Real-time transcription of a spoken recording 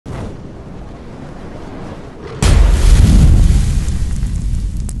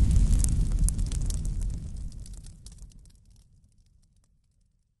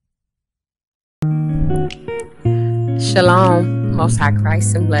Shalom, Most High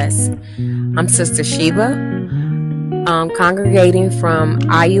Christ and bless. I'm Sister Sheba, congregating from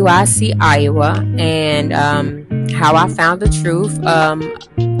IUIC, Iowa, and how I found the truth.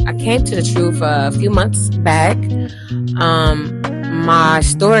 I came to the truth a few months back. My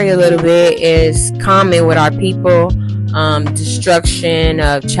story a little bit is common with our people. Destruction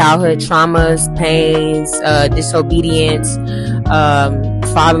of childhood traumas, pains, disobedience,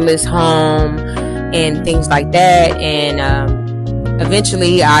 fatherless home, and things like that. And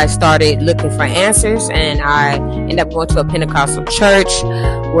eventually I started looking for answers, and I ended up going to a Pentecostal church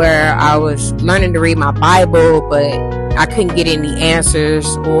where I was learning to read my Bible, but I couldn't get any answers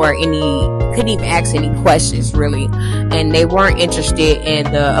or couldn't even ask any questions really. And they weren't interested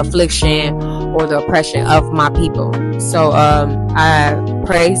in the affliction or the oppression of my people. So all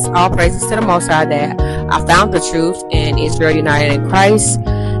praises to the Most High that I found the truth in Israel United in Christ.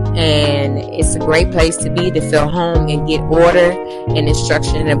 And it's a great place to be, to feel home and get order and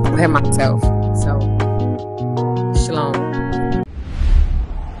instruction and prepare myself.